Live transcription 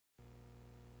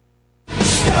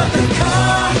Start the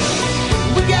car,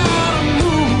 we gotta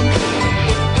move.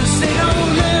 This ain't no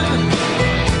living,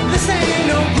 this ain't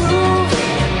no groove.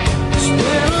 It's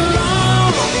been a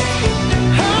long,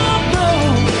 hard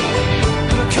road.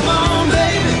 Come on,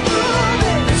 baby,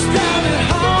 let's drive it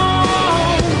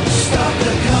home. Start the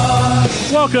car.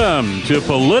 Welcome to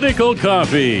Political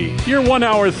Coffee, your 1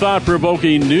 hour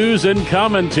thought-provoking news and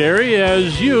commentary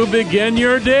as you begin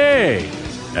your day.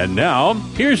 And now,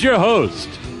 here's your host,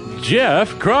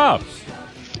 Jeff Kropf.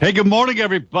 Hey, good morning,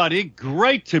 everybody.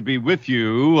 Great to be with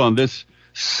you on this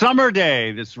summer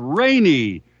day, this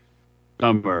rainy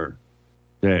summer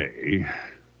day.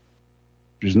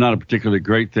 Which is not a particularly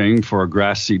great thing for a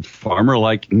grass seed farmer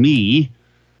like me,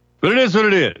 but it is what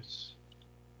it is.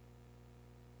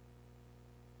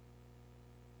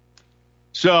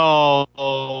 So,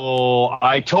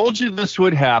 I told you this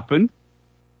would happen,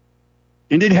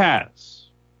 and it has.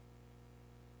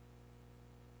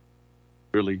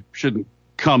 Really shouldn't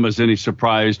come as any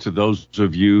surprise to those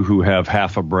of you who have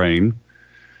half a brain.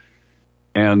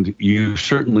 And you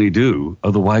certainly do.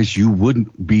 Otherwise, you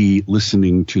wouldn't be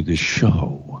listening to this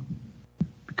show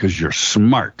because you're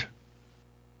smart.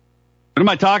 What am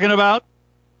I talking about?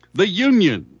 The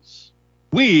unions.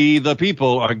 We, the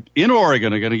people, are in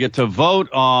Oregon, are going to get to vote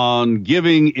on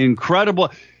giving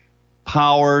incredible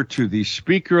power to the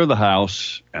Speaker of the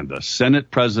House and the Senate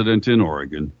President in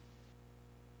Oregon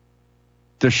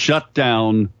to shut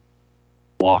down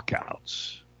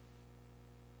walkouts.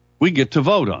 We get to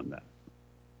vote on that.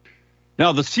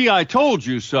 Now, the "See, I told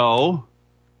you so,"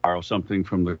 borrow something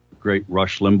from the great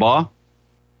Rush Limbaugh.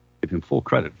 Give him full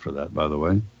credit for that, by the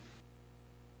way.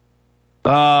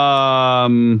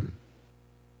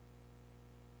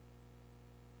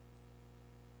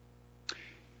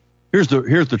 Here's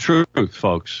the truth,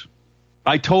 folks.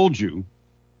 I told you.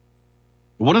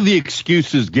 One of the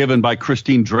excuses given by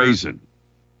Christine Drazen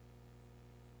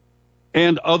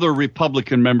and other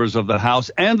Republican members of the House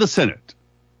and the Senate,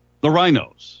 the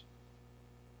RINOs,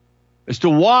 as to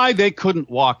why they couldn't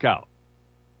walk out.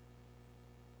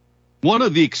 One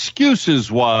of the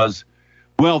excuses was,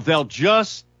 well, they'll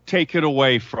just take it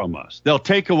away from us. They'll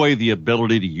take away the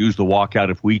ability to use the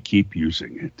walkout if we keep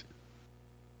using it.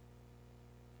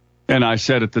 And I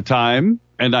said at the time,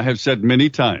 and I have said many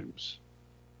times,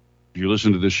 if you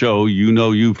listen to the show, you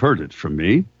know you've heard it from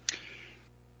me.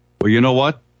 Well, you know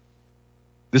what?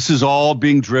 This is all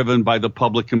being driven by the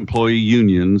public employee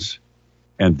unions,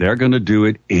 and they're going to do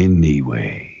it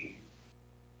anyway.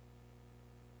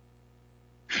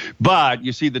 But,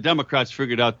 you see, the Democrats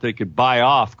figured out they could buy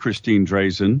off Christine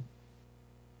Drazen,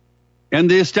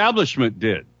 and the establishment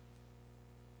did.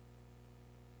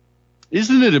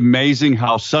 Isn't it amazing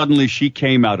how suddenly she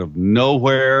came out of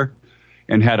nowhere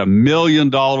and had $1 million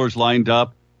lined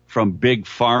up from Big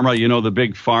Pharma? You know, the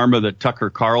Big Pharma that Tucker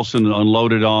Carlson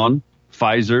unloaded on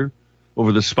Pfizer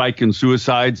over the spike in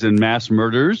suicides and mass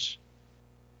murders.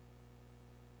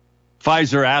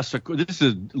 Pfizer asked, this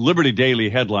is Liberty Daily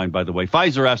headline, by the way,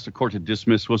 Pfizer asked the court to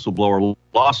dismiss whistleblower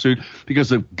lawsuit because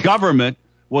the government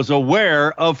was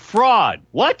aware of fraud.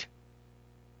 What?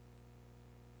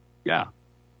 Yeah.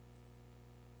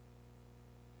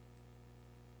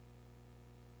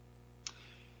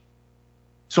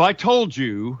 So I told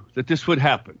you that this would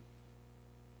happen.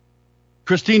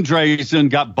 Christine Drazen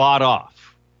got bought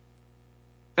off,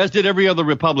 as did every other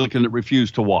Republican that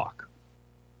refused to walk.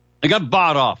 They got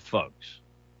bought off, folks,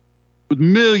 with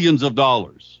millions of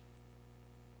dollars.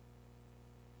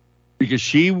 Because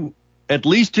she, at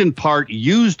least in part,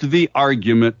 used the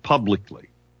argument publicly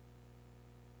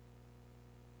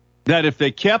that if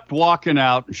they kept walking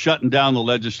out and shutting down the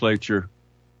legislature,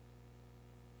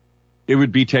 it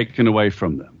would be taken away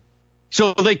from them.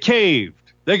 So they caved.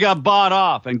 They got bought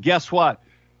off. And guess what?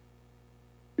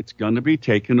 It's going to be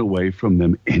taken away from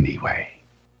them anyway.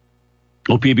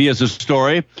 OPB has a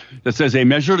story that says a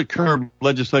measure to curb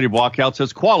legislative walkouts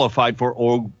has qualified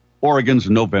for Oregon's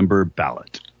November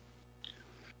ballot.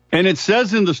 And it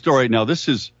says in the story, now this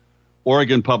is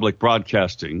Oregon Public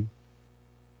Broadcasting,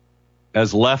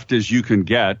 as left as you can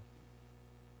get,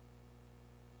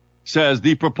 says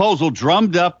the proposal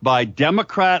drummed up by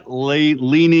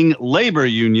Democrat-leaning labor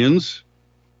unions,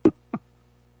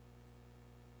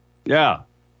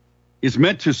 is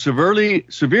meant to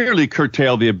severely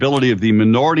curtail the ability of the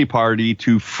minority party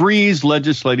to freeze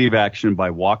legislative action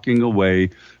by walking away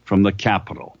from the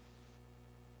Capitol.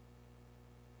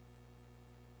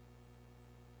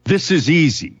 This is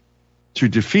easy to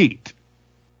defeat.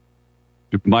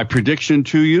 My prediction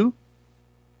to you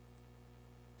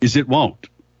is it won't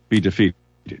be defeated.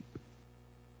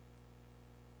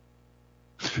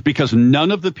 because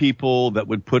none of the people that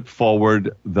would put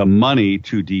forward the money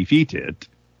to defeat it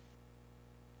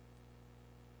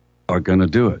are going to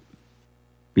do it,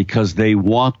 because they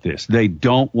want this. They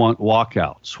don't want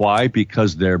walkouts. Why?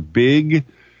 Because they're big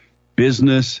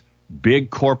business, big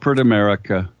corporate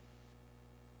America,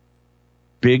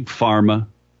 big pharma.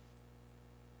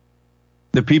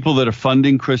 The people that are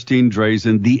funding Christine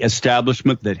Drazan, the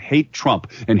establishment that hate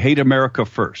Trump and hate America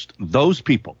first, those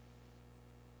people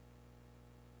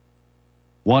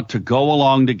want to go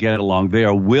along to get along. They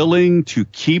are willing to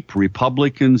keep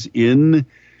Republicans in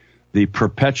the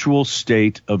perpetual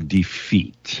state of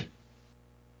defeat,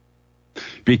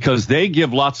 because they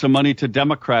give lots of money to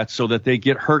Democrats so that they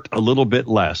get hurt a little bit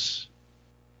less.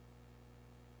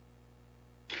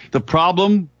 The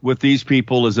problem with these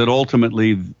people is that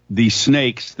ultimately the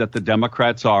snakes that the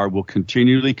Democrats are will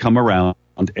continually come around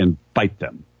and bite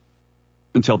them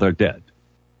until they're dead.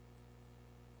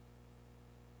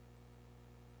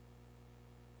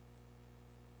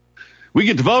 We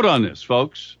get to vote on this,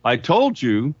 folks. I told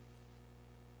you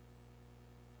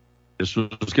this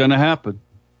was going to happen.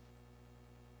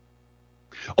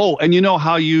 Oh, and you know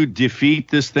how you defeat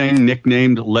this thing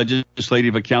nicknamed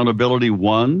Legislative Accountability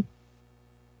 1?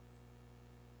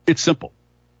 It's simple.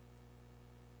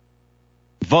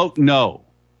 Vote no.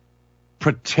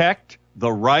 Protect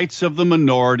the rights of the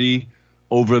minority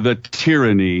over the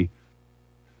tyranny,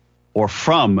 or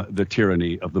from the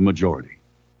tyranny of the majority.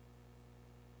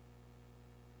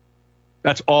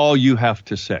 That's all you have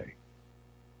to say.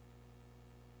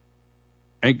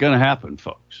 Ain't going to happen,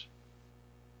 folks.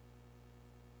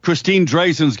 Christine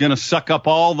Drazan's going to suck up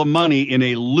all the money in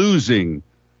a losing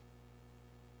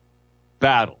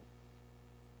battle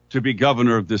to be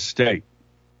governor of this state.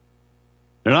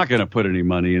 They're not going to put any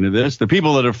money into this. The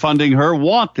people that are funding her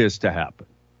want this to happen.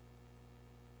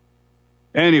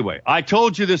 Anyway, I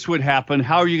told you this would happen.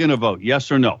 How are you going to vote?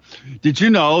 Yes or no? Did you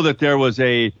know that there was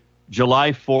a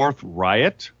July 4th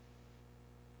riot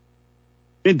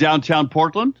in downtown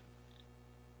Portland?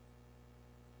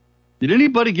 Did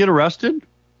anybody get arrested?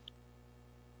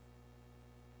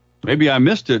 Maybe I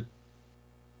missed it,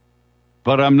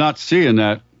 but I'm not seeing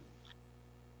that.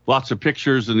 Lots of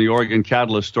pictures in the Oregon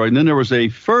Catalyst story. And then there was a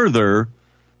further,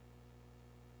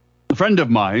 a friend of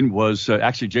mine was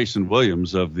actually Jason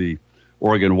Williams of the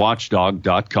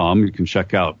OregonWatchdog.com. You can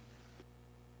check out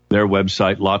their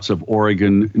website, lots of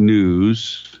Oregon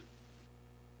news.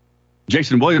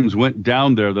 Jason Williams went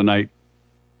down there the night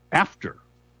after.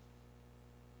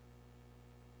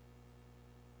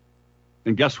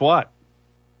 And guess what?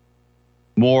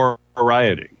 More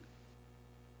rioting.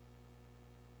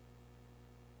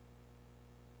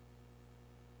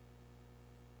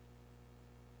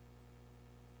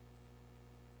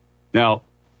 Now,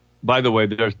 by the way,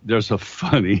 there's a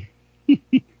funny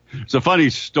it's a funny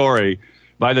story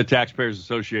by the Taxpayers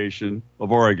Association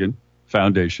of Oregon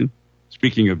Foundation.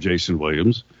 Speaking of Jason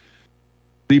Williams,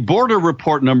 the border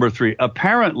report number 3.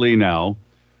 Apparently now,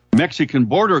 Mexican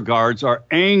border guards are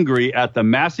angry at the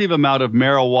massive amount of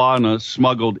marijuana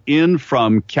smuggled in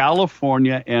from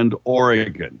California and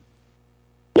Oregon.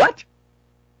 What?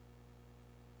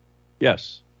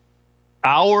 Yes.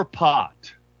 Our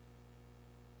pot,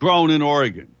 grown in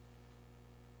Oregon,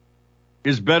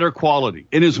 is better quality.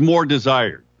 It is more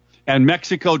desired. And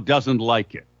Mexico doesn't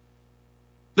like it.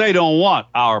 They don't want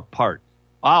our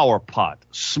pot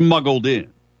smuggled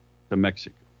in to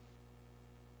Mexico.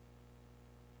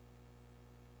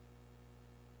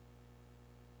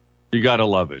 You got to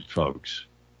love it, folks.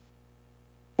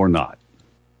 Or not.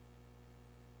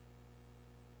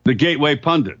 The Gateway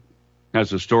Pundit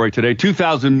has a story today.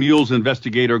 2,000 Mules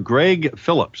investigator Greg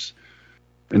Phillips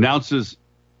announces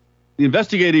the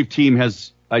investigative team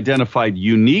has identified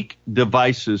unique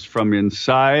devices from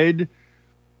inside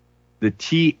the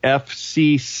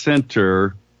TFC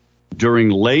Center during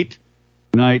late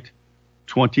night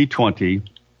 2020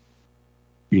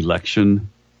 election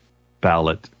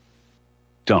ballot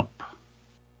dump.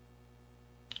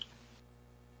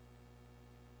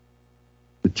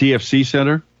 The TFC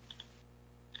Center,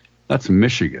 that's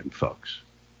Michigan, folks.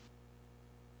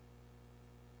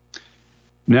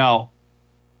 Now,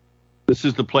 this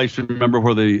is the place, remember,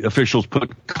 where the officials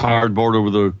put cardboard over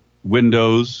the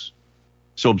windows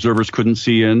so observers couldn't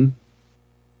see in.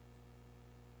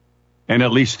 And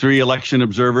at least 3 election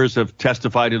observers have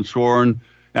testified in sworn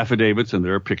affidavits, and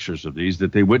there are pictures of these,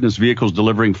 that they witnessed vehicles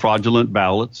delivering fraudulent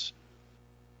ballots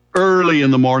early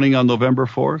in the morning on November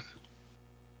 4th.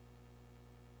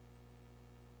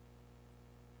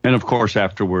 And, of course,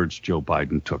 afterwards, Joe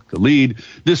Biden took the lead.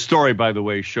 This story, by the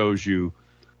way, shows you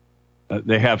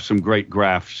they have some great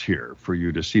graphs here for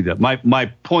you to see that. My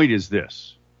point is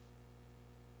this.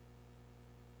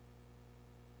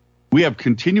 We have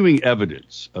continuing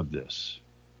evidence of this.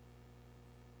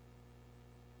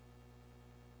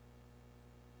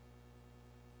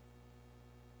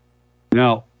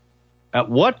 Now, at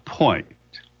what point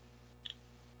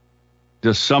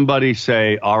does somebody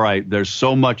say, all right, there's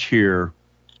so much here,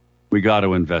 we got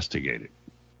to investigate it.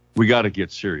 We got to get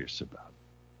serious about it.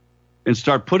 And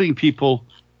start putting people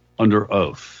under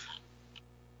oath.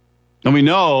 And we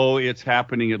know it's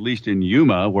happening at least in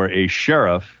Yuma, where a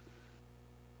sheriff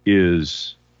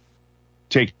is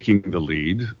taking the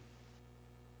lead.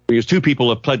 Because 2 people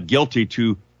have pled guilty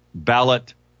to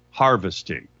ballot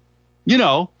harvesting. You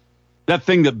know, that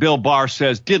thing that Bill Barr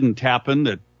says didn't happen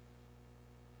that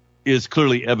is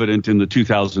clearly evident in the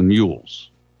 2,000 mules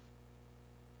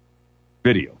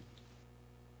video.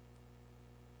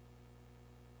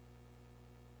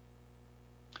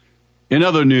 In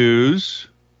other news,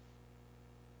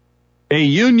 a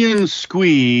union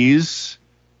squeeze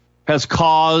has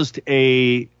caused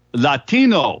a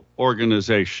Latino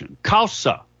organization,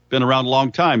 Causa, been around a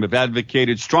long time, have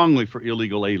advocated strongly for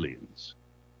illegal aliens.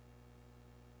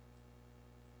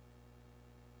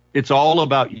 It's all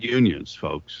about unions,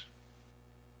 folks.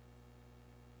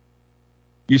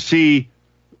 You see,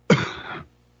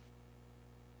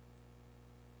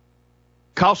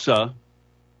 Causa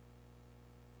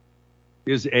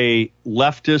is a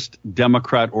leftist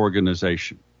Democrat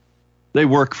organization. They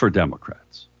work for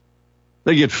Democrats.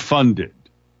 They get funded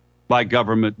by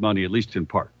government money, at least in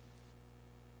part.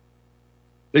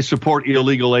 They support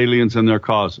illegal aliens and their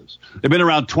causes. They've been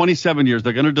around 27 years.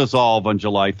 They're going to dissolve on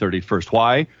July 31st.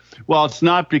 Why? Well, it's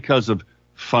not because of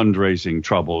fundraising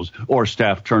troubles or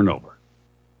staff turnover.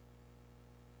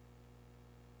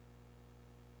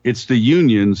 It's the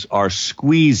unions are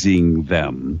squeezing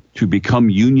them to become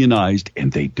unionized,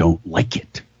 and they don't like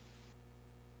it.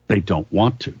 They don't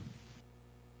want to.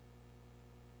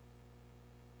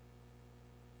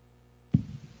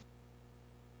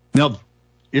 Now,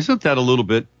 isn't that a little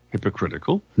bit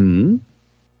hypocritical? It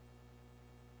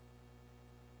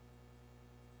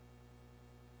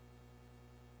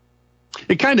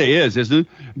kind of is, isn't it?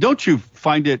 Don't you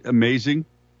find it amazing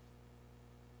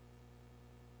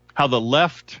how the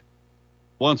left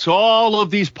wants all of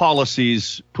these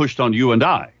policies pushed on you and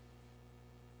I,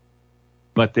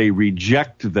 but they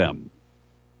reject them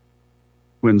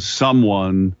when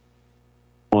someone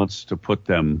wants to put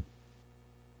them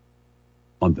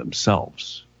on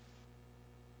themselves?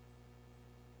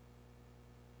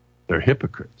 They're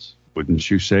hypocrites, wouldn't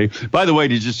you say? By the way,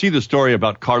 did you see the story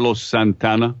about Carlos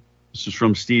Santana? This is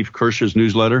from Steve Kirsch's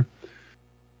newsletter.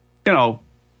 You know,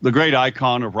 the great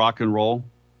icon of rock and roll.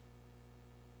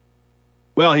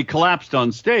 Well, he collapsed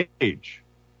on stage.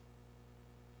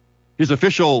 His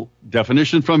official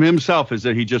definition from himself is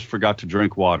that he just forgot to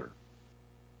drink water.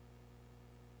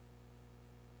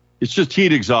 It's just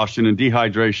heat exhaustion and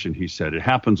dehydration, he said. It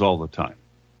happens all the time.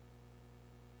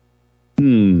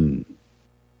 You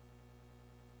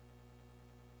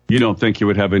don't think it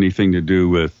would have anything to do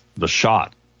with the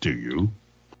shot, do you?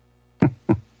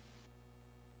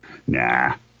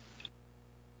 Nah.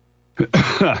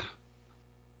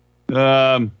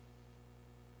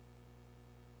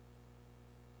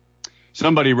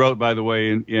 Somebody wrote, by the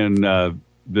way, in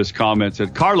this comment,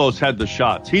 said, Carlos had the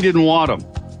shots. He didn't want them.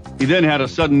 He then had a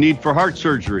sudden need for heart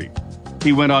surgery.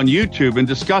 He went on YouTube and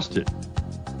discussed it.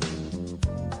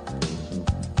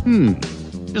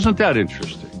 Isn't that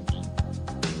interesting?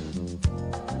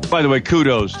 By the way,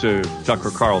 kudos to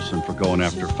Tucker Carlson for going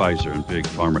after Pfizer and Big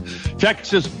Pharma.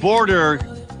 Texas border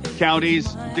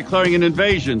counties declaring an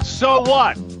invasion. So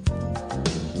what?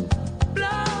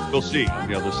 We'll see on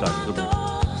the other side of the break.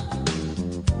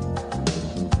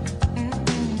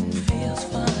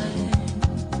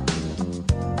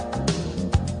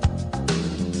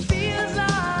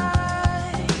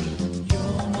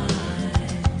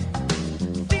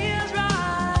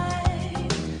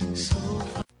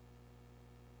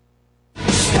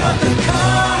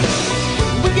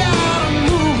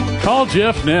 Call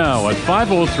Jeff now at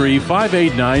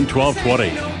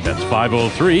 503-589-1220. That's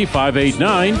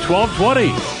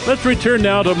 503-589-1220. Let's return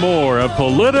now to more of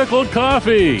Political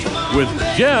Coffee with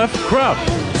Jeff Krupp.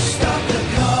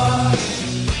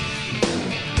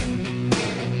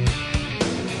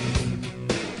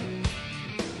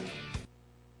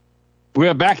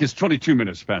 We're back. It's 22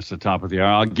 minutes past the top of the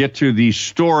hour. I'll get to the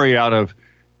story out of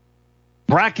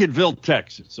Bracketville,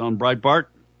 Texas on Breitbart.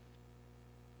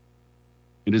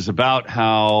 It is about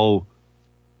how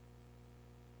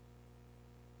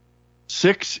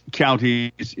 6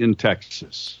 counties in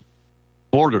Texas,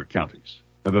 border counties,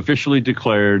 have officially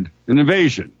declared an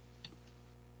invasion.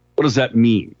 What does that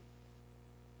mean?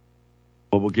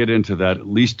 But we'll get into that, at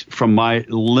least from my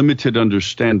limited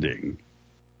understanding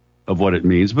of what it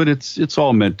means. But it's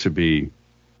all meant to be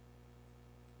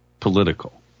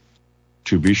political,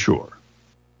 to be sure.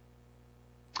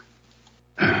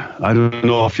 I don't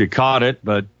know if you caught it,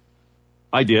 but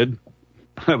I did.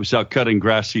 I was out cutting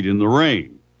grass seed in the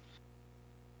rain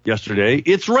yesterday.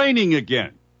 It's raining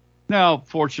again. Now,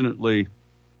 fortunately,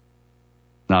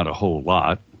 not a whole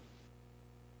lot.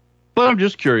 But I'm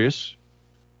just curious.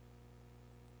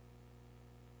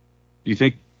 Do you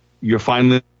think you're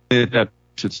finally that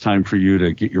it's time for you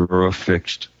to get your roof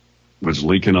fixed? Was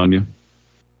leaking on you?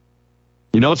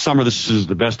 You know, it's summer. This is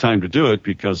the best time to do it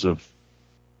because of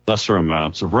lesser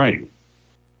amounts of rain.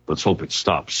 Let's hope it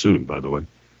stops soon, by the way.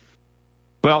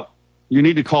 Well, you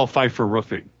need to call Pfeiffer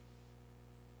Roofing.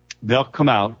 They'll come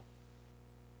out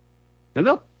and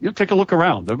you'll take a look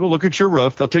around. They'll go look at your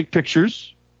roof. They'll take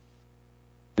pictures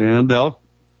and they'll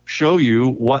show you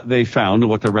what they found and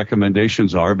what the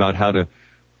recommendations are about how to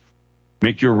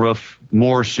make your roof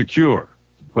more secure.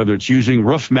 Whether it's using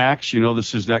Roof Max, you know,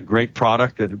 this is that great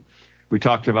product that we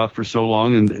talked about for so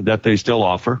long and that they still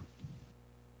offer.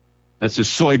 That's a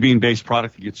soybean-based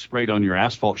product that gets sprayed on your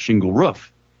asphalt shingle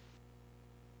roof.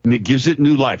 And it gives it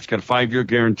new life. It's got a 5-year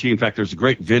guarantee. In fact, there's a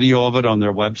great video of it on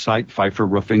their website,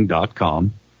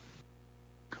 pfeifferroofing.com.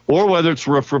 Or whether it's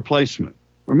roof replacement.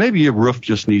 Or maybe your roof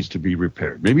just needs to be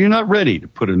repaired. Maybe you're not ready to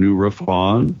put a new roof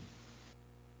on.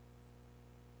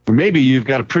 Or maybe you've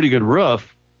got a pretty good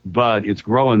roof, but it's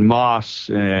growing moss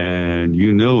and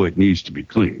you know it needs to be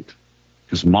cleaned.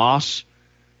 Because moss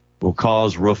will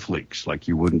cause roof leaks like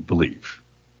you wouldn't believe.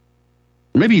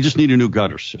 Maybe you just need a new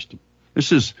gutter system.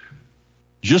 This is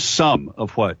just some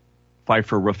of what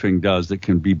Pfeiffer Roofing does that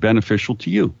can be beneficial to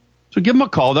you. So give them a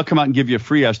call. They'll come out and give you a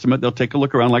free estimate. They'll take a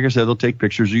look around. Like I said, they'll take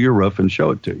pictures of your roof and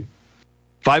show it to you.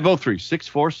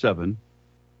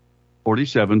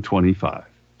 503-647-4725.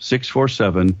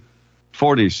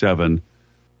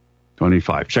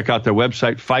 647-4725. Check out their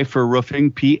website, Pfeiffer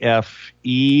Roofing,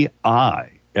 P-F-E-I-F-E-R,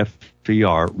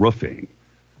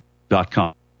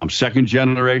 roofing.com. I'm second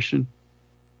generation,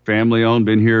 family owned,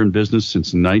 been here in business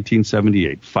since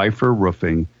 1978.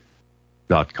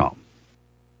 PfeifferRoofing.com.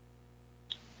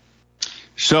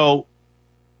 So,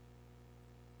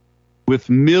 with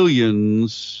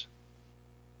millions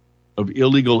of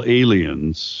illegal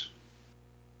aliens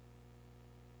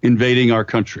invading our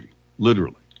country,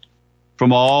 literally,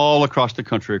 from all across the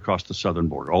country, across the southern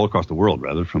border, all across the world,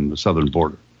 rather, from the southern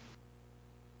border.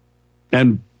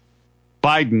 And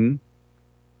Biden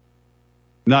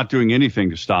not doing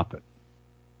anything to stop it.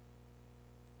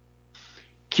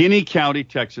 Kinney County,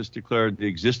 Texas, declared the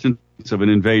existence of an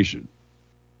invasion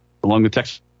along the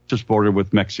Texas border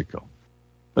with Mexico.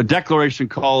 A declaration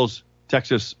calls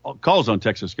on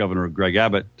Texas Governor Greg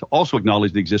Abbott to also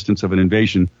acknowledge the existence of an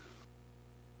invasion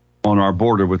on our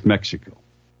border with Mexico.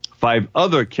 5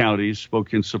 other counties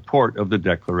spoke in support of the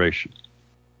declaration.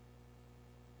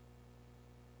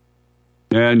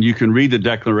 And you can read the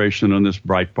declaration on this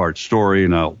Breitbart story,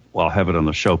 and I'll have it on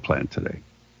the show plan today.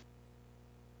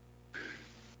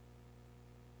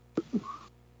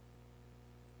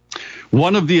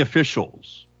 One of the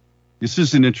officials, this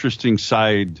is an interesting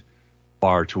sidebar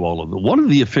to all of them. One of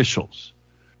the officials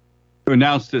who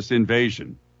announced this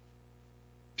invasion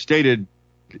stated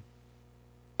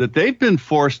that they've been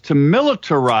forced to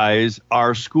militarize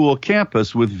our school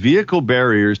campus with vehicle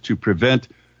barriers to prevent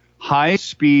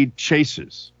high-speed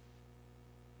chases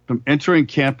from entering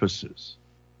campuses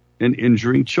and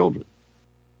injuring children.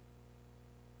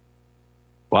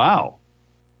 Wow.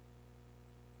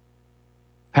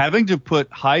 Having to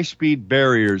put high-speed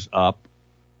barriers up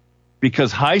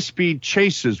because high-speed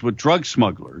chases with drug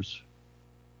smugglers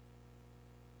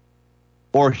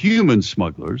or human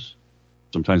smugglers,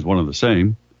 sometimes one and the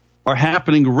same, are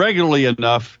happening regularly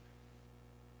enough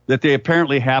that they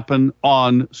apparently happen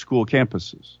on school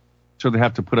campuses. So they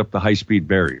have to put up the high-speed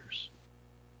barriers.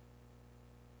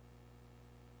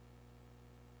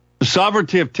 The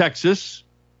sovereignty of Texas,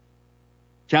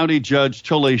 County Judge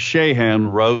Tully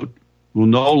Shahan wrote, will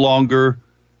no longer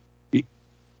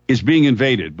is being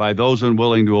invaded by those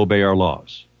unwilling to obey our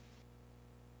laws.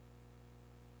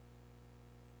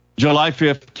 July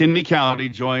 5th, Kinney County,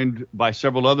 joined by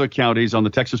several other counties on the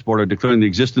Texas border, declaring the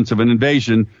existence of an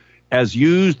invasion as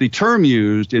the term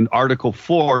used in Article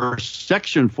 4,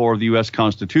 Section 4 of the U.S.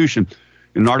 Constitution,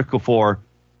 in Article 4,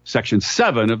 Section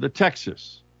 7 of the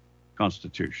Texas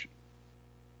Constitution.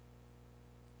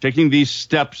 Taking these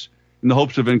steps in the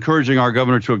hopes of encouraging our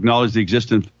governor to acknowledge the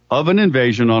existence of an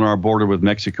invasion on our border with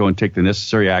Mexico and take the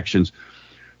necessary actions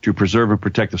to preserve and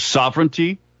protect the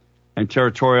sovereignty and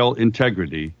territorial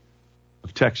integrity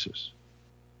of Texas.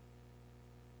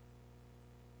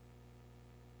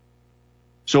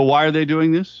 So why are they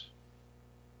doing this?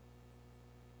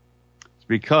 It's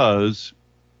because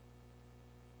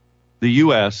the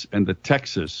U.S. and the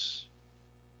Texas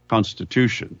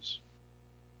constitutions,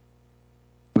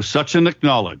 with such an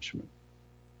acknowledgement,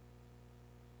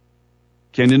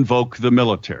 can invoke the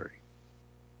military,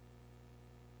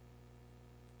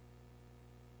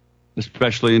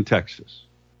 especially in Texas.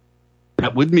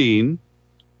 That would mean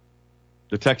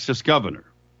the Texas governor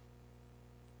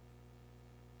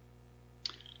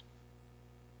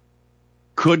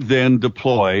could then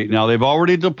deploy. Now, they've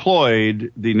already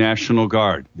deployed the National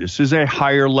Guard. This is a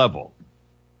higher level.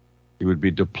 He would be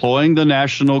deploying the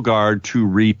National Guard to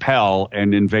repel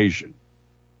an invasion.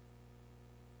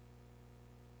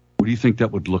 What do you think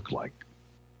that would look like?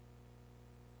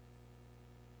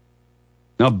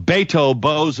 Now, Beto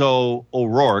Bozo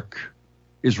O'Rourke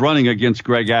is running against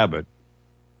Greg Abbott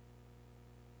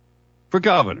for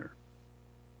governor.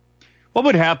 What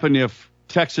would happen if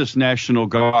Texas National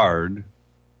Guard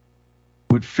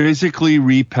would physically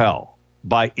repel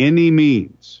by any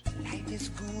means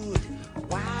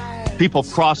people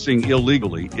crossing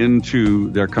illegally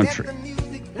into their country?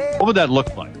 What would that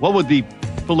look like? What would the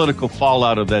political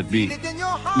fallout of that be?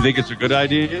 You think it's a good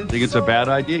idea? You think it's a bad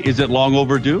idea? Is it long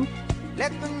overdue?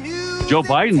 Joe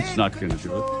Biden's not going to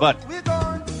do it, but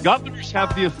governors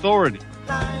have the authority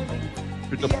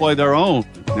to deploy their own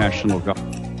National Guard.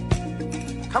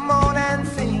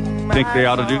 Think they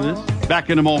ought to do this? Back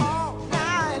in a moment.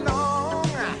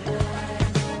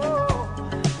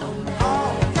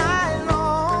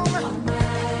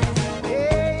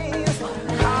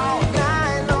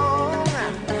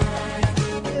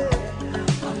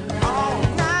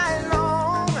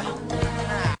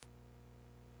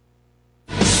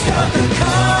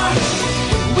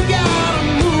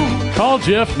 Call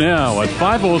Jeff now at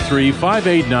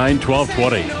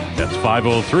 503-589-1220. That's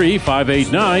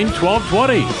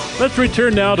 503-589-1220. Let's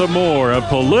return now to more of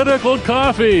Political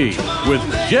Coffee with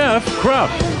Jeff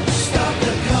Krupp.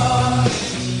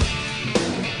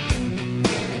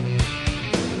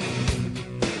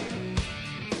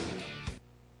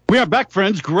 We are back,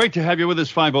 friends. Great to have you with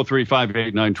us.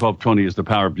 503-589-1220 is the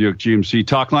Power Buick GMC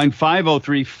talk line.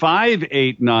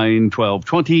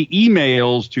 503-589-1220.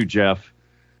 Emails to Jeff,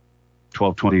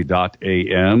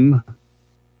 1220.am.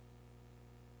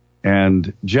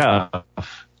 And Jeff,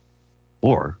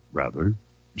 or rather,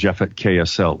 Jeff at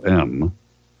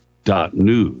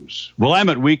KSLM.news.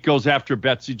 Willamette Week goes after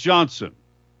Betsy Johnson.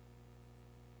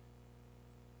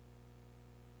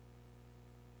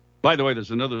 By the way, there's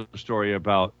another story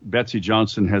about Betsy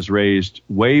Johnson has raised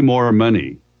way more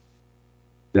money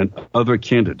than other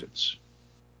candidates.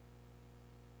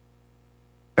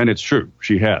 And it's true.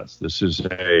 She has. This is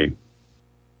a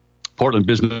Portland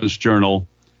Business Journal.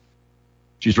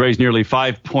 She's raised nearly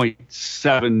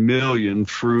 $5.7 million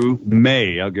through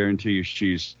May. I'll guarantee you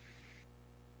she's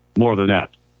more than that.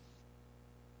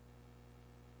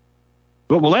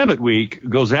 But Willamette Week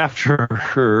goes after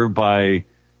her by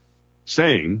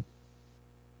saying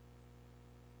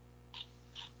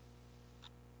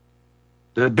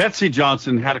that Betsy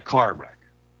Johnson had a car wreck,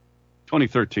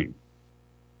 2013.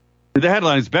 The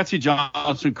headline is Betsy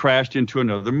Johnson crashed into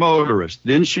another motorist.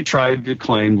 Then she tried to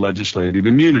claim legislative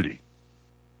immunity.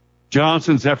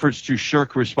 Johnson's efforts to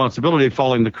shirk responsibility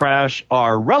following the crash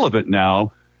are relevant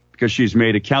now because she's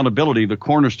made accountability the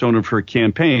cornerstone of her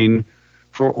campaign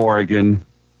for Oregon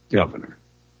governor.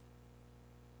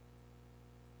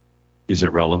 Is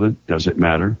it relevant? Does it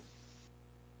matter?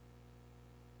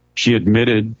 She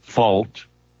admitted fault.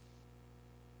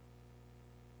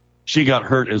 She got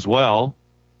hurt as well,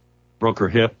 broke her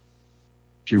hip.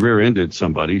 She rear-ended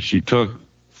somebody. She took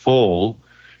full.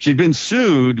 She'd been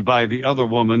sued by the other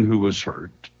woman who was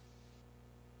hurt.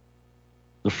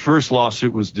 The first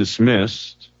lawsuit was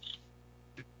dismissed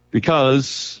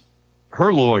because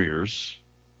her lawyers,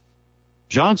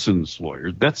 Johnson's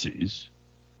lawyers, Betsy's,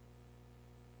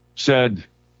 said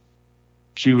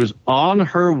she was on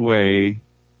her way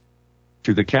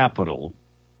to the Capitol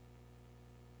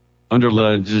under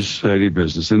legislative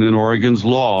business. And in Oregon's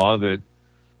law that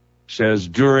says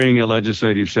during a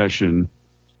legislative session,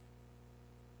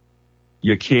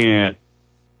 you can't,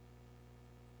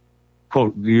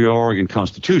 quote, the Oregon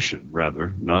Constitution,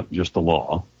 rather, not just the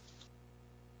law.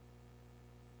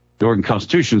 The Oregon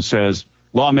Constitution says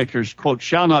lawmakers, quote,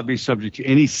 shall not be subject to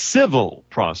any civil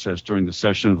process during the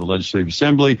session of the Legislative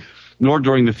Assembly, nor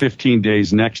during the 15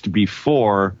 days next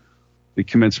before the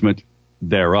commencement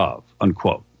thereof,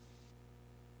 unquote.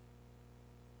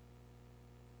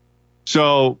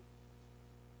 So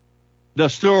the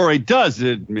story does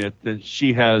admit that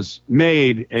she has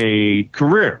made a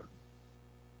career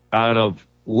out of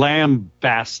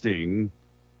lambasting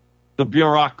the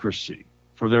bureaucracy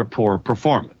for their poor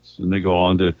performance. And they go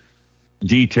on to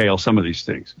detail some of these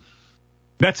things.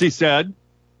 Betsy said,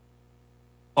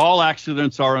 all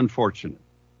accidents are unfortunate.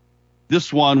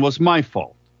 This one was my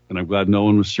fault, and I'm glad no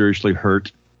one was seriously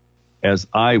hurt as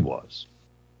I was.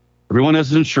 Everyone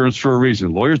has insurance for a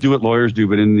reason. Lawyers do what lawyers do,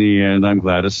 but in the end, I'm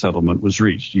glad a settlement was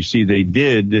reached. You see, they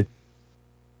did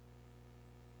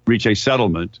reach a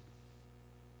settlement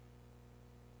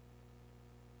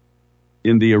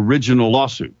in the original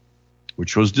lawsuit,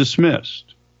 which was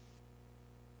dismissed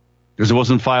because it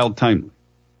wasn't filed timely.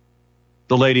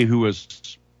 The lady who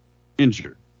was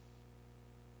injured.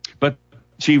 But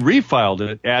she refiled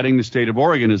it, adding the state of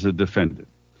Oregon as a defendant.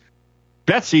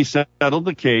 Betsy settled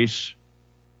the case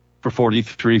for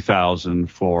 $43,000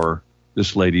 for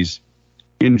this lady's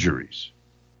injuries.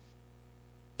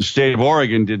 The state of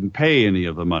Oregon didn't pay any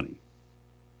of the money.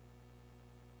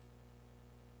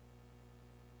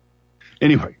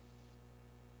 Anyway,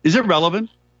 is it relevant?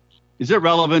 Is it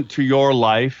relevant to your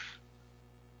life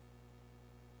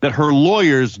that her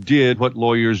lawyers did what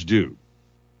lawyers do,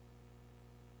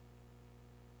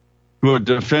 who are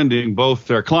defending both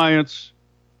their clients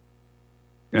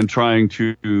and trying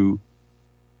to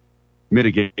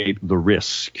mitigate the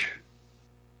risk?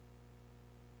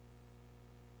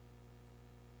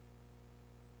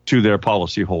 To their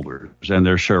policyholders and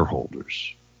their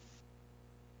shareholders.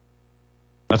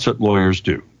 That's what lawyers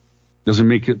do. Doesn't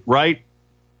make it right,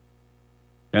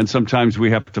 and sometimes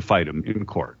we have to fight them in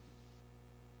court.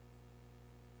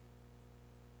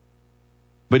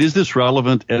 But is this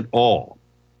relevant at all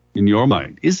in your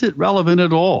mind? Is it relevant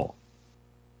at all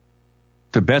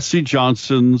to Betsy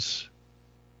Johnson's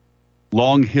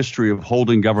long history of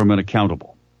holding government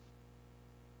accountable?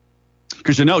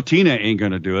 Because you know Tina ain't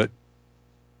going to do it.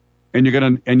 And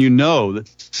you know that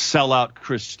sellout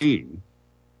Christine,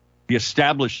 the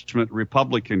establishment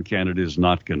Republican candidate, is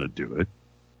not going to do it.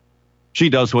 She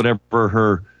does whatever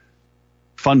her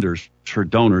funders, her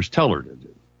donors tell her to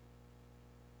do.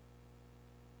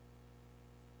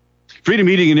 Freedom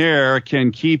Heating and Air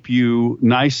can keep you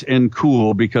nice and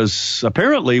cool because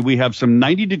apparently we have some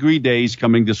 90-degree days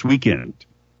coming this weekend.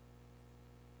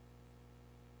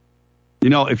 You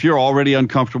know, if you're already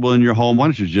uncomfortable in your home, why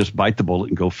don't you just bite the bullet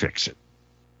and go fix it?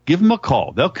 Give them a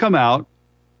call. They'll come out.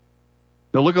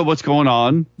 They'll look at what's going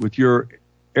on with your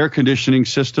air conditioning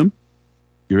system,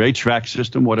 your HVAC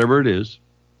system, whatever it is,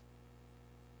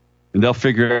 and they'll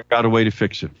figure out a way to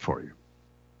fix it for you.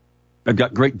 I've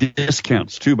got great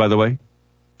discounts, too, by the way,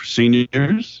 for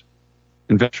seniors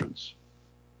and veterans.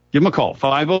 Give them a call,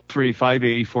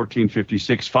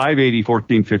 503-580-1456,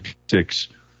 580-1456,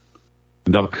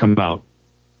 and they'll come out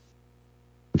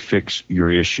and fix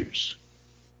your issues.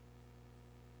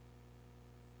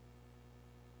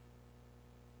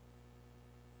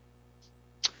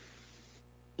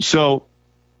 So,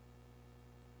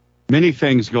 many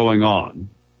things going on.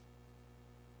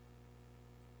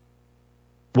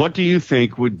 What do you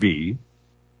think would be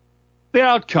the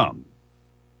outcome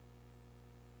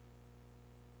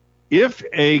if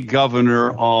a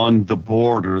governor on the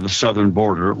border, the southern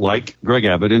border, like Greg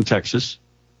Abbott in Texas,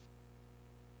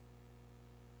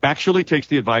 actually takes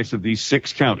the advice of these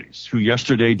 6 counties who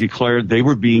yesterday declared they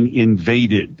were being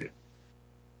invaded,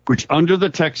 which under the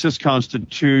Texas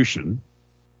Constitution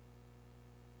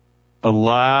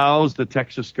allows the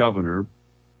Texas governor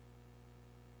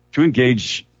to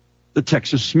engage the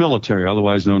Texas military,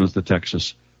 otherwise known as the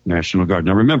Texas National Guard.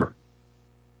 Now remember,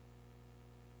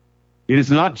 it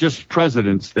is not just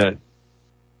presidents that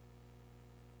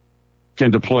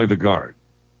can deploy the Guard.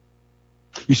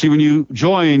 You see, when you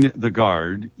join the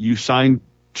Guard, you sign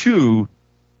 2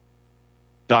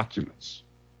 documents.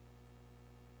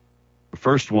 The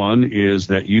first one is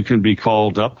that you can be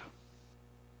called up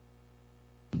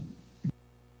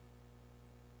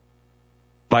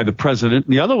by the president,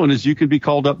 and the other one is you can be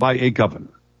called up by a governor.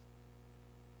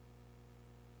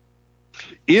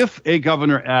 If a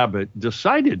Governor Abbott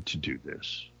decided to do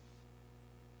this,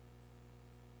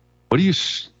 what do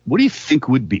you think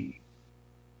would be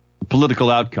the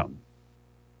political outcome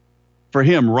for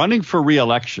him running for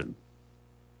re-election?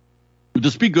 Would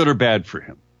this be good or bad for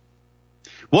him?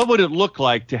 What would it look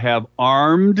like to have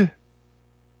armed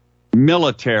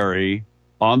military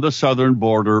on the southern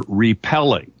border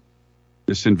repelling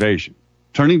this invasion,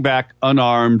 turning back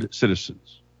unarmed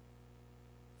citizens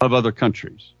of other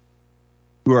countries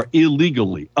who are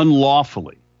illegally,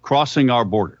 unlawfully crossing our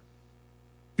border?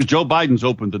 Because Joe Biden's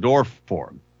opened the door for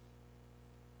them.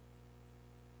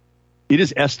 It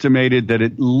is estimated that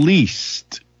at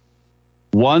least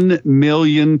 1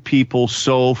 million people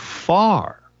so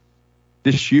far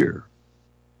this year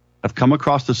have come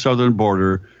across the southern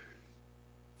border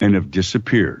and have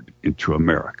disappeared into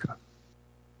America.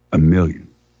 1 million.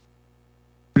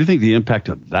 What do you think the impact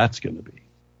of that's going to be?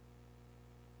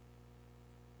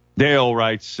 Dale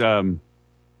writes, the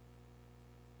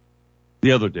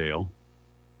other Dale,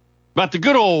 about the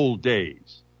good old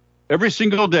days. Every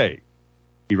single day,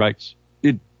 he writes,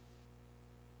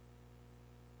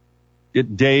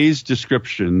 it day's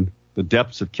description, the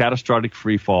depths of catastrophic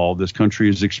free fall this country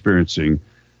is experiencing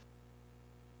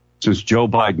since Joe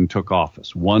Biden took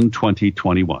office,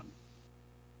 1/20/21.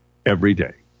 Every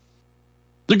day.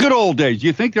 The good old days. Do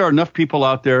you think there are enough people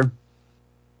out there who've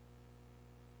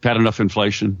had enough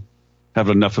inflation, have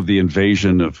enough of the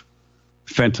invasion of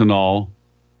fentanyl,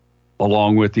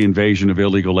 along with the invasion of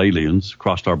illegal aliens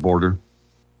across our border?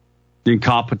 The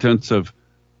incompetence of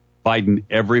Biden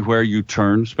everywhere you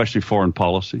turn, especially foreign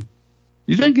policy.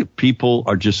 You think that people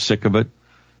are just sick of it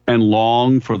and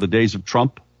long for the days of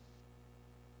Trump?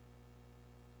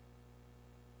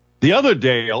 The other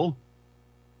Dale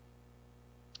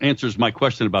answers my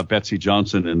question about Betsy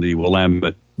Johnson in the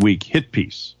Willamette Week hit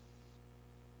piece.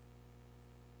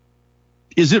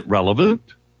 Is it relevant?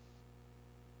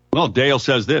 Well, Dale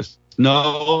says this: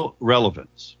 no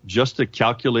relevance, just a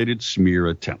calculated smear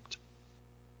attempt.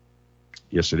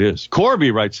 Yes, it is.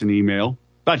 Corby writes an email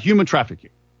about human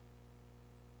trafficking.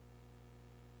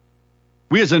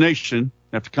 We as a nation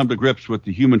have to come to grips with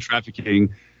the human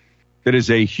trafficking that is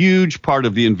a huge part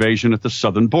of the invasion at the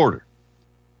southern border.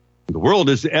 The world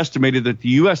has estimated that the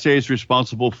USA is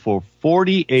responsible for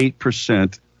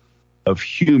 48% of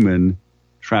human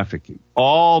trafficking.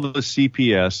 All the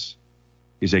CPS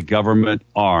is a government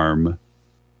arm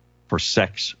for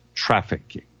sex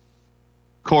trafficking.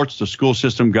 Courts, the school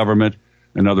system, government,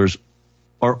 and others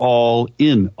are all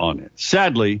in on it.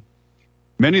 Sadly,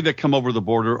 many that come over the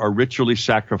border are ritually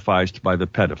sacrificed by the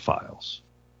pedophiles.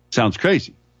 Sounds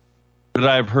crazy, but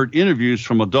I have heard interviews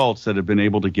from adults that have been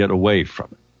able to get away from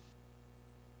it.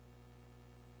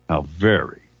 How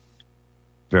very,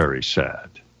 very sad.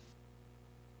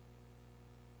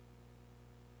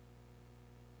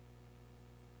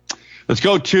 Let's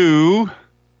go to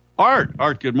Art.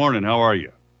 Art, good morning. How are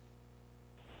you?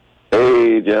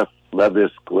 Hey, Jeff. Love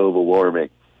this global warming.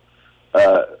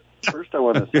 First, I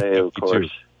want to say, of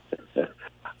course,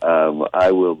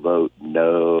 I will vote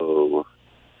no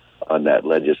on that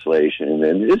legislation.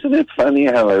 And isn't it funny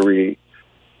how every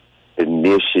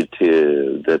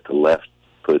initiative that the left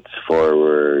puts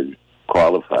forward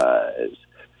qualifies,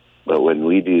 but when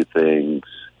we do things,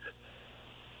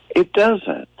 it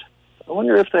doesn't. I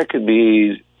wonder if that could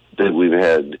be that we've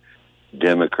had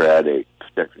Democratic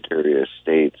Secretary of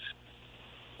States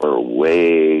for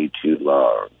way too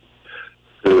long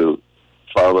who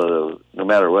follow, no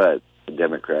matter what, the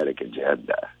Democratic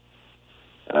agenda.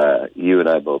 You and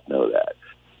I both know that.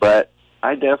 But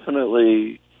I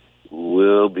definitely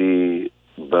will be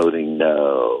voting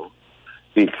no,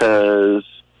 because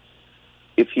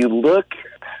if you look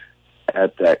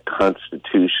at that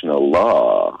constitutional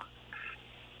law,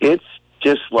 it's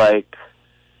just like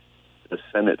the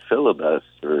Senate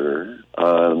filibuster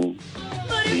on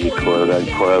the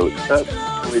quote-unquote.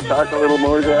 Can we talk a little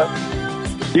more, Jeff?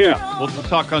 Yeah, we'll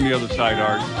talk on the other side,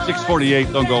 Art.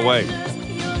 648, don't go away.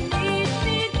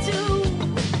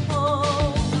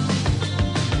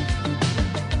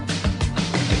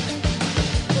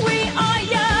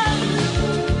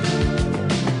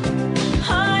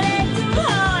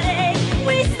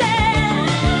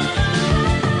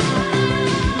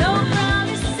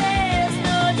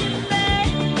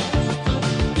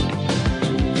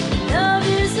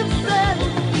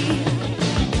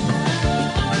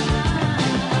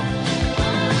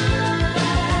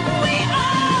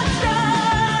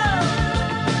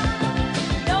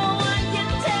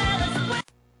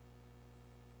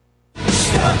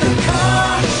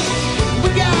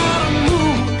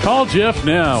 Call Jeff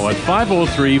now at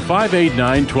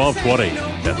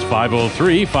 503-589-1220. That's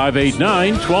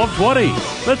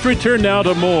 503-589-1220. Let's return now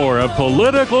to more of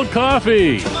Political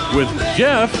Coffee with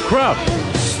Jeff Krupp.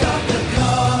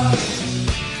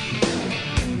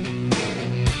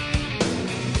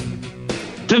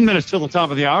 10 minutes till the top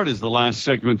of the hour. It is the last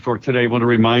segment for today. I want to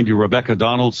remind you, Rebecca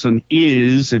Donaldson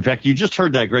is, in fact, you just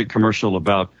heard that great commercial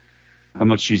about how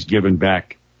much she's given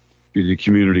back to the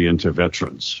community and to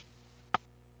veterans.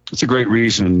 It's a great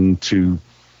reason to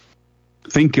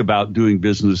think about doing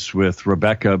business with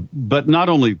Rebecca, but not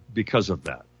only because of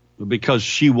that, but because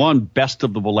she won Best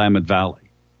of the Willamette Valley,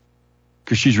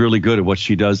 because she's really good at what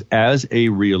she does as a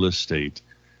real estate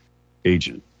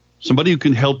agent. Somebody who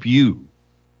can help you.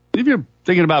 If you're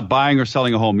thinking about buying or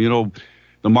selling a home,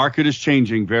 The market is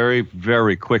changing very,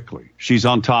 very quickly. She's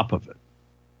on top of it.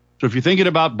 So if you're thinking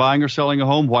about buying or selling a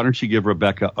home, why don't you give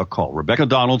Rebecca a call? Rebecca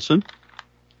Donaldson,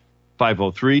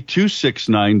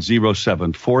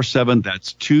 503-269-0747.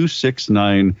 That's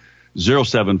 269-0747, or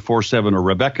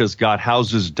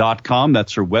RebeccasGotHouses.com.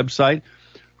 That's her website,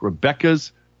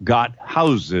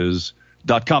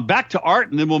 RebeccasGotHouses.com. Back to Art,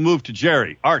 and then we'll move to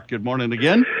Jerry. Art, good morning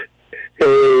again.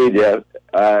 Hey, Jeff.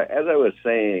 As I was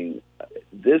saying,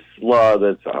 this law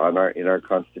that's in our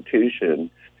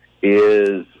Constitution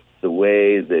is the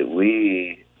way that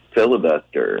we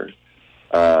filibuster,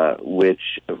 which,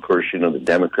 of course, the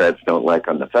Democrats don't like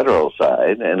on the federal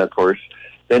side, and, of course,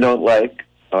 they don't like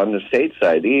on the state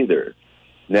side either.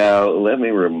 Now, let me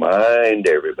remind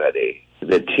everybody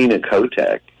that Tina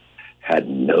Kotek had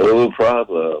no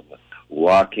problem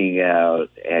walking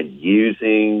out and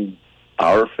using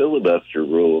our filibuster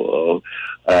rule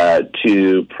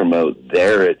to promote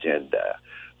their agenda.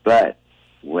 But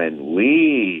when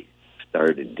we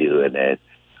started doing it,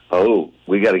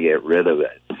 we got to get rid of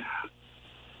it.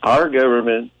 Our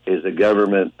government is a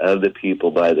government of the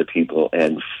people, by the people,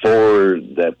 and for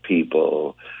the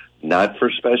people, not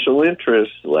for special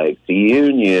interests like the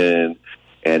union.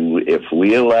 And if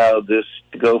we allow this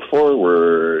to go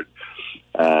forward,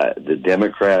 the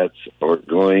Democrats are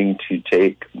going to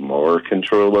take more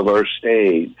control of our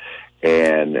state,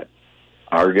 and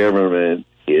our government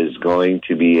is going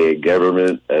to be a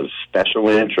government of special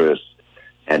interests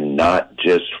and not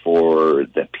just for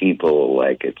the people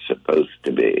like it's supposed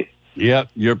to be. Yeah,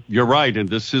 you're right. And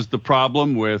this is the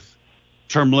problem with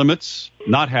term limits,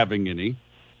 not having any,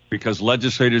 because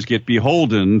legislators get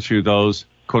beholden to those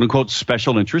quote unquote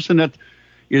special interests. And that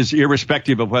is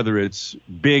irrespective of whether it's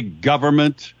big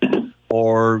government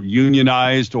or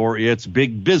unionized or it's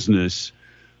big business.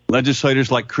 Legislators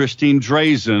like Christine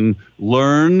Drazen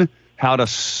learn how to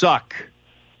suck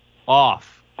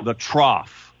off the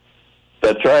trough.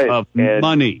 That's right. Of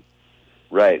money.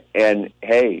 Right. And,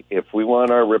 hey, if we want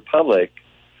our republic,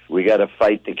 we got to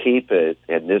fight to keep it.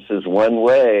 And this is one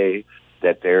way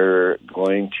that they're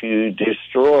going to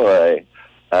destroy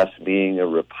us being a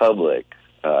republic,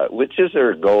 which is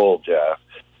their goal, Jeff,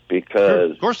 because...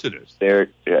 Sure, of course it is.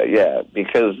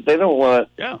 Because they don't want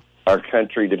our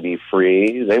country to be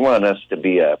free. They want us to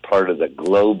be a part of the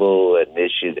global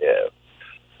initiative.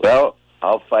 Well,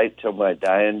 I'll fight till my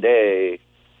dying day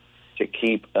to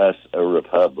keep us a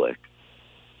republic.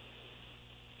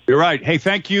 You're right. Hey,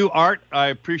 thank you, Art. I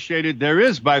appreciate it. There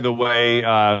is, by the way,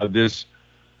 this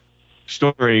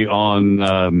story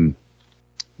on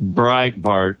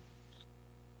Breitbart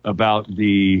about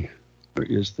where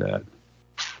is that?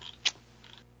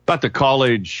 About the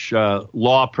college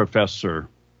law professor.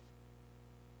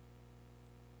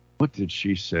 What did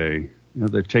she say?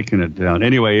 They're taking it down.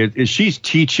 Anyway, she's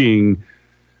teaching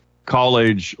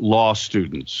college law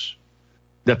students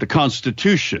that the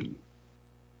Constitution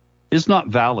is not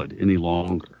valid any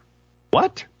longer.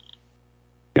 What?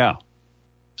 Yeah,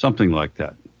 something like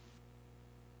that.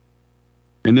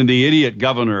 And then the idiot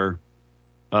governor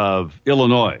of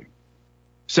Illinois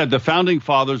said the founding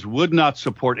fathers would not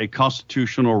support a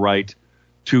constitutional right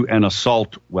to an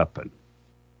assault weapon.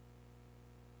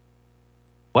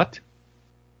 What?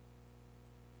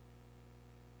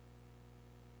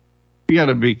 You got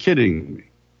to be kidding me.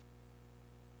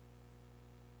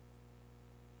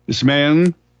 This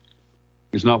man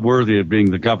is not worthy of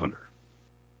being the governor.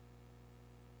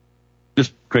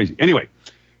 Just crazy. Anyway,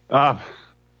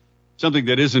 something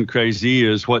that isn't crazy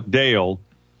is what Dale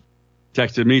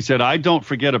texted me. He said, I don't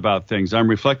forget about things. I'm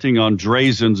reflecting on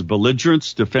Drazen's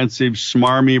belligerent, defensive,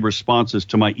 smarmy responses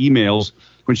to my emails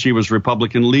when she was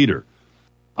Republican leader.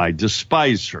 I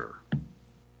despise her.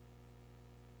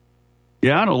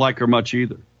 Yeah, I don't like her much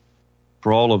either,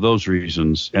 for all of those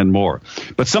reasons and more.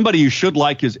 But somebody you should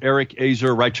like is Eric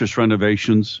Azer, Righteous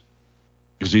Renovations,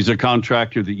 because he's a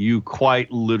contractor that you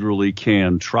quite literally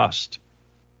can trust.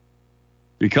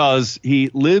 Because he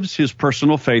lives his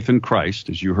personal faith in Christ,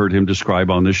 as you heard him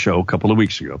describe on this show a couple of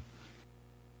weeks ago.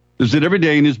 Lives it every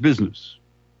day in his business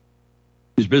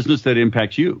that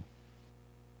impacts you.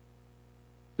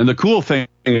 And the cool thing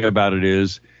about it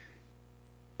is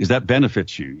that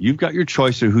benefits you. You've got your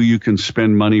choice of who you can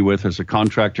spend money with as a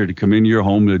contractor to come into your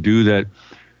home to do that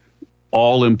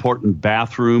all-important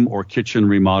bathroom or kitchen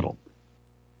remodel.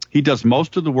 He does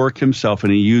most of the work himself,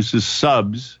 and he uses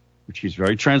subs, which he's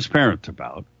very transparent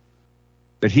about,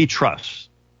 that he trusts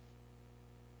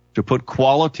to put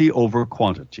quality over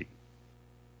quantity.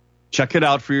 Check it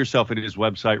out for yourself at his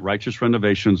website,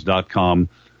 righteousrenovations.com,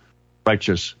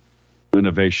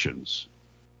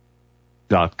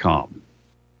 righteousrenovations.com.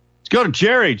 Let's go to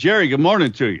Jerry. Jerry, good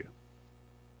morning to you.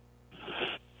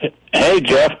 Hey,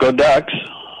 Jeff, go Ducks.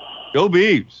 Go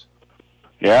Beavs.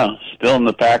 Yeah, still in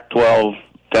the Pac-12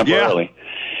 temporarily. Yeah.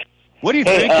 What do you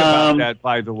think about that,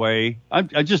 by the way?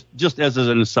 I just as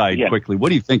an aside, quickly, what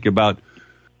do you think about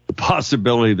the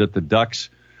possibility that the Ducks,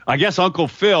 I guess Uncle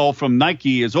Phil from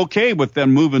Nike is okay with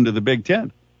them moving to the Big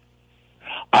Ten?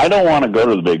 I don't want to go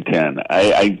to the Big Ten.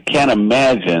 I can't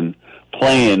imagine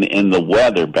playing in the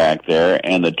weather back there,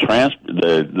 and the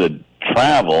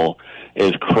travel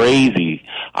is crazy.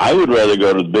 I would rather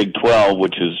go to the Big 12,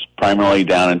 which is primarily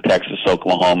down in Texas,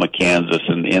 Oklahoma, Kansas,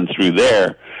 and in through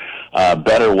there.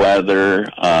 Better weather.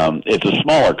 It's a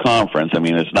smaller conference. I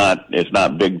mean, it's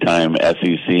not big time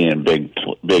SEC and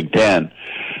Big Ten,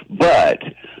 but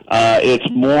it's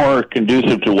more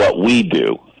conducive to what we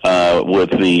do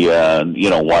with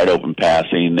the wide open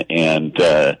passing, and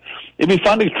it'd be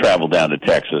fun to travel down to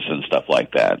Texas and stuff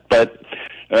like that. But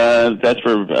that's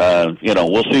for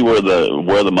we'll see where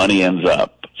the money ends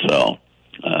up. So,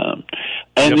 and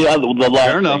the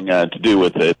last thing to do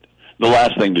with it. The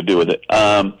last thing to do with it,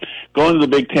 going to the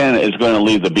Big Ten is going to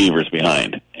leave the Beavers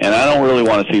behind, and I don't really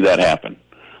want to see that happen.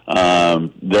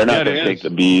 They're not going to take the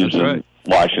Beavs and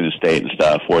Washington State and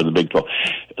stuff for the Big 12.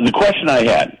 The question I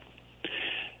had,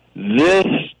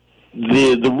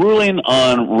 the ruling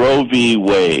on Roe v.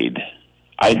 Wade,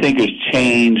 I think has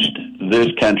changed this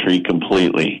country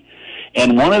completely.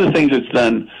 And one of the things it's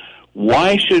done,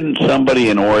 why shouldn't somebody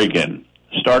in Oregon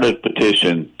start a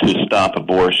petition to stop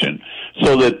abortion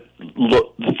so that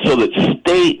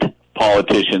state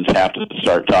politicians have to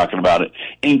start talking about it,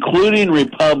 including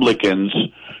Republicans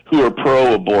who are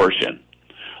pro-abortion?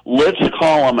 Let's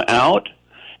call them out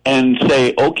and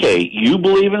say, okay, you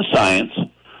believe in science.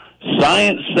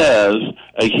 Science says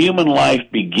a human life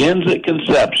begins at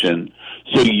conception,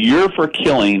 so you're for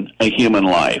killing a human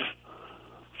life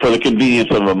for the convenience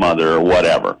of a mother or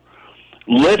whatever.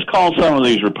 Let's call some of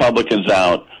these Republicans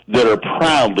out that are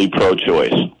proudly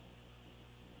pro-choice.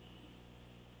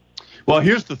 Well,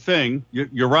 here's the thing.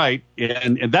 You're right,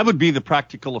 and that would be the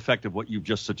practical effect of what you've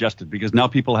just suggested, because now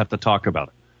people have to talk about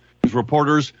it. Because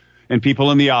reporters and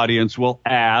people in the audience will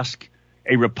ask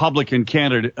a Republican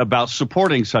candidate about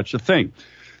supporting such a thing.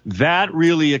 That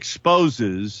really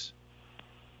exposes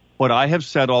what I have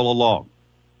said all along.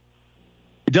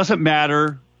 It doesn't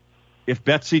matter if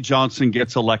Betsy Johnson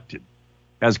gets elected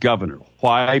as governor.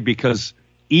 Why? Because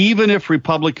even if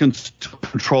Republicans took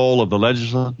control of the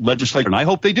legislature, and I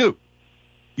hope they do,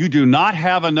 you do not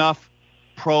have enough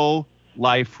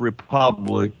pro-life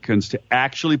Republicans to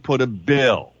actually put a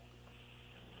bill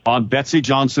on Betsy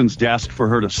Johnson's desk for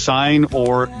her to sign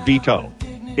or veto.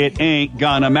 It ain't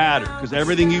gonna matter, because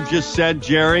everything you've just said,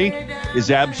 Jerry,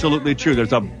 is absolutely true.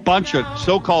 There's a bunch of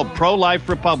so-called pro-life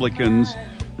Republicans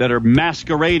that are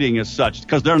masquerading as such,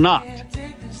 because they're not.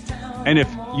 And if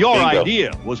your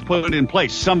idea was put in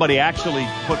place, somebody actually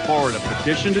put forward a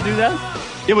petition to do that,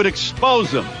 it would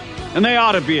expose them. And they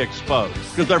ought to be exposed,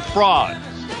 because they're frauds.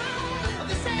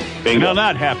 And on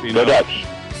that happy note,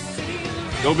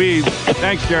 go Beavs.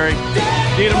 Thanks, Jerry.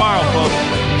 See you tomorrow,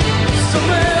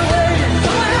 folks.